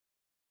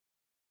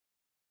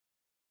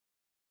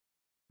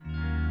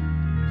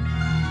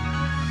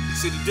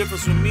See the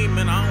difference with me,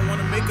 man, I don't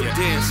wanna make them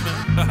dance,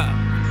 man.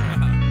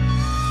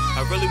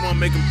 I really wanna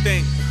make them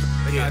think.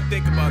 They gotta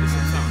think about it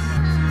sometimes.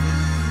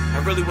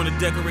 I really wanna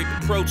decorate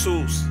the Pro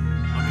Tools.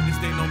 I mean, this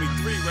ain't only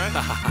 3, right?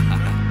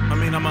 I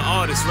mean, I'm an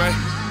artist, right?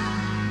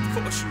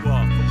 Of course you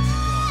are.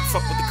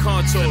 Fuck with the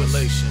contours.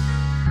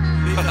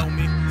 They know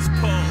me. It's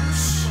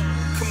Porche.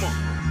 Come on.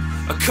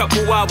 A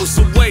couple hours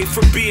away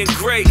from being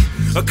great.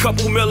 A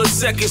couple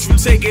milliseconds from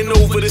taking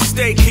over the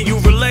state. Can you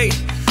relate?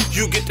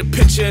 You get the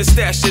picture and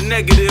stash the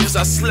negatives.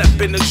 I slept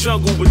in the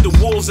jungle with the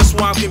wolves, that's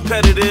why I'm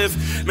competitive.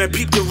 Man,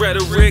 peep the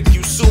rhetoric.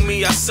 You sue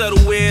me, I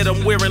settle it.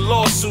 I'm wearing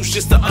lawsuits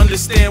just to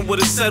understand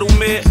what a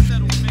settlement.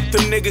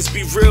 Them niggas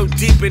be real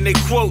deep in their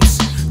quotes,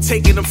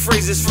 taking them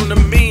phrases from the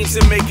memes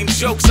and making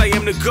jokes. I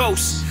am the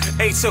ghost.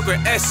 Ain't took her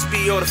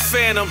SB or the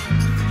Phantom.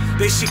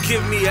 They should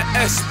give me a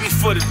SB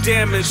for the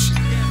damage.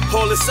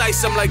 All this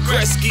ice, I'm like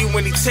Gretzky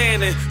when he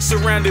tanning,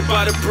 surrounded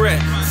by the bread.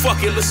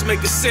 Fuck it, let's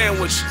make a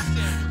sandwich.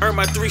 Earned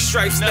my 3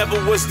 stripes,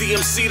 never was the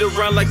MC to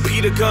run like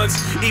Peter Guns.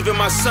 Even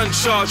my son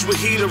charged with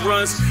heater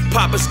runs.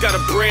 Papa's got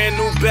a brand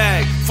new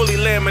bag, fully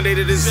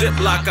laminated in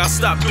Ziploc. I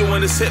stopped doing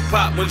this hip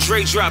hop when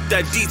Dre dropped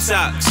that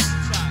Detox.